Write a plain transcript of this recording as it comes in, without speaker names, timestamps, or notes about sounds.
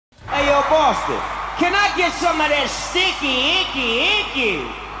yo, Boston, can I get some of that sticky, icky?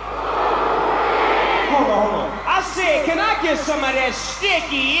 Hold on. I said, can I get some of that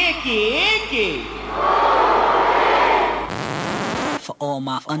sticky, icky? For all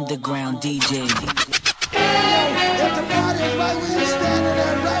my underground DJs. If the party's right where you standing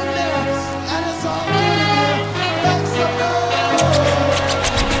at right now, and it's all over here, make some noise.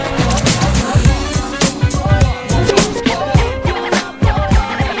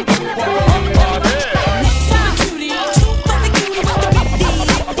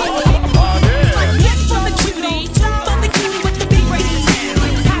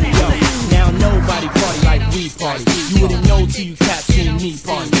 You wouldn't know till you cats seen me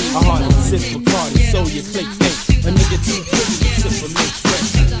party. I hardly sip for party, so you click think. A nigga too pretty to sip for mixed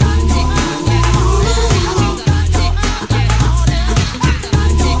drink.